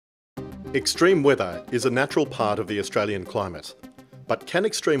Extreme weather is a natural part of the Australian climate. But can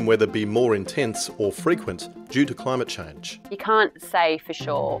extreme weather be more intense or frequent due to climate change? You can't say for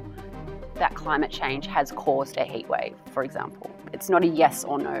sure that climate change has caused a heatwave, for example. It's not a yes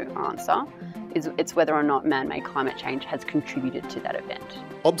or no answer. It's whether or not man-made climate change has contributed to that event.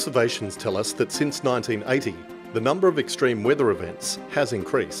 Observations tell us that since 1980, the number of extreme weather events has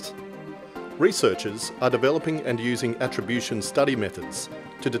increased. Researchers are developing and using attribution study methods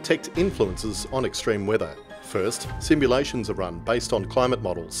to detect influences on extreme weather. First, simulations are run based on climate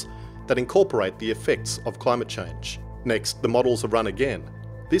models that incorporate the effects of climate change. Next, the models are run again,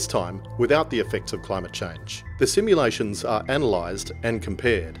 this time without the effects of climate change. The simulations are analysed and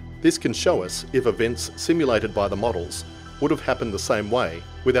compared. This can show us if events simulated by the models would have happened the same way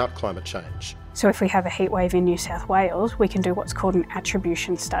without climate change. So if we have a heatwave in New South Wales, we can do what's called an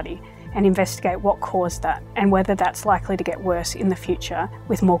attribution study and investigate what caused that and whether that's likely to get worse in the future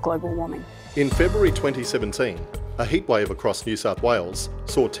with more global warming. In February 2017, a heatwave across New South Wales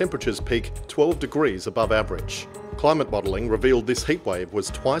saw temperatures peak 12 degrees above average. Climate modelling revealed this heatwave was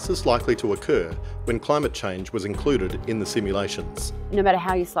twice as likely to occur when climate change was included in the simulations. No matter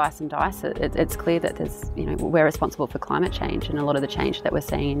how you slice and dice it, it's clear that we're responsible for climate change and a lot of the change that we're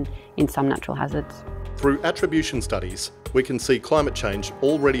seeing in some natural hazards. Through attribution studies, we can see climate change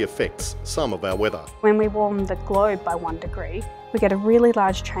already affects some of our weather. When we warm the globe by 1 degree, we get a really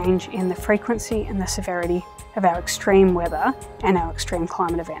large change in the frequency and the severity of our extreme weather and our extreme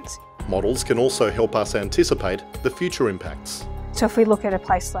climate events. Models can also help us anticipate the future impacts. So if we look at a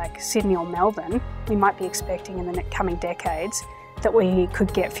place like Sydney or Melbourne, we might be expecting in the coming decades that we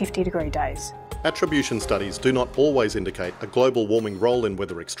could get 50-degree days. Attribution studies do not always indicate a global warming role in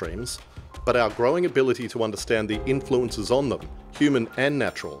weather extremes, but our growing ability to understand the influences on them, human and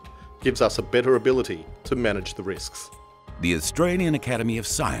natural, gives us a better ability to manage the risks. The Australian Academy of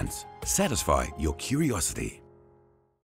Science. Satisfy your curiosity.